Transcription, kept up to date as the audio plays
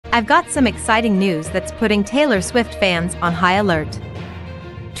I've got some exciting news that's putting Taylor Swift fans on high alert.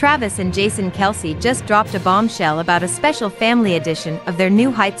 Travis and Jason Kelce just dropped a bombshell about a special family edition of their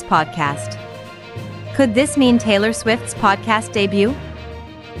New Heights podcast. Could this mean Taylor Swift's podcast debut?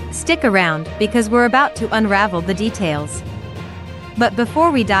 Stick around, because we're about to unravel the details. But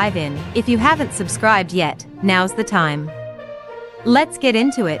before we dive in, if you haven't subscribed yet, now's the time. Let's get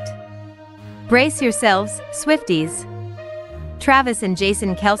into it. Brace yourselves, Swifties. Travis and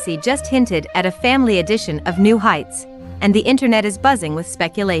Jason Kelce just hinted at a family edition of New Heights, and the internet is buzzing with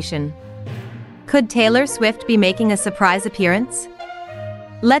speculation. Could Taylor Swift be making a surprise appearance?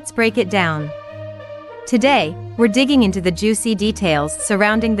 Let's break it down. Today, we're digging into the juicy details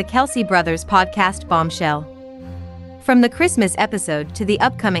surrounding the Kelce brothers' podcast bombshell. From the Christmas episode to the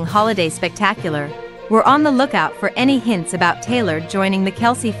upcoming holiday spectacular, we're on the lookout for any hints about Taylor joining the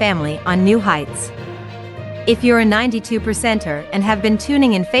Kelce family on New Heights. If you're a 92%er and have been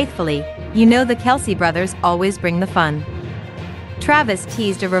tuning in faithfully, you know the Kelce brothers always bring the fun. Travis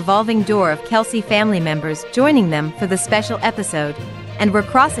teased a revolving door of Kelce family members joining them for the special episode, and we're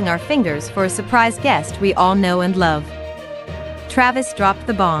crossing our fingers for a surprise guest we all know and love. Travis dropped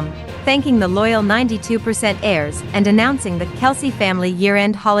the bomb, thanking the loyal 92% heirs and announcing the Kelce family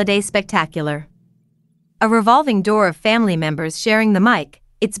year-end holiday spectacular. A revolving door of family members sharing the mic,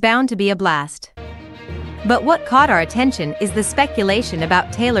 it's bound to be a blast. But what caught our attention is the speculation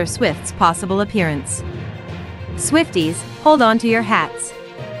about Taylor Swift's possible appearance. Swifties, hold on to your hats.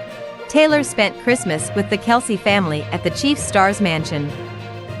 Taylor spent Christmas with the Kelce family at the Chief Star's mansion.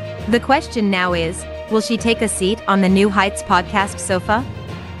 The question now is, will she take a seat on the New Heights podcast sofa?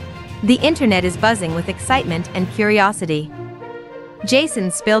 The internet is buzzing with excitement and curiosity.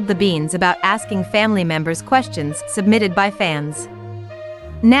 Jason spilled the beans about asking family members questions submitted by fans.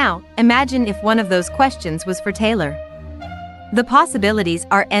 Now, imagine if one of those questions was for Taylor. The possibilities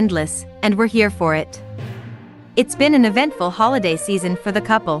are endless, and we're here for it. It's been an eventful holiday season for the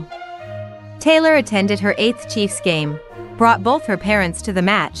couple. Taylor attended her 8th Chiefs game, brought both her parents to the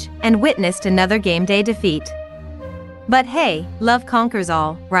match, and witnessed another game day defeat. But hey, love conquers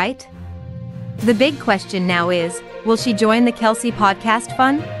all, right? The big question now is, will she join the Kelce podcast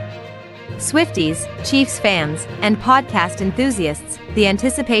fun? Swifties, Chiefs fans, and podcast enthusiasts, the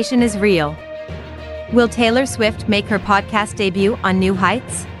anticipation is real. Will Taylor Swift make her podcast debut on New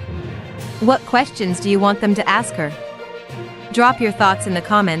Heights? What questions do you want them to ask her? Drop your thoughts in the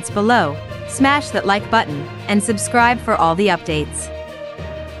comments below, smash that like button, and subscribe for all the updates.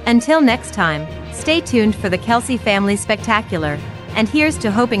 Until next time, stay tuned for the Kelce family spectacular, and here's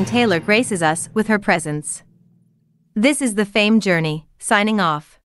to hoping Taylor graces us with her presence. This is the Fame Journey, signing off.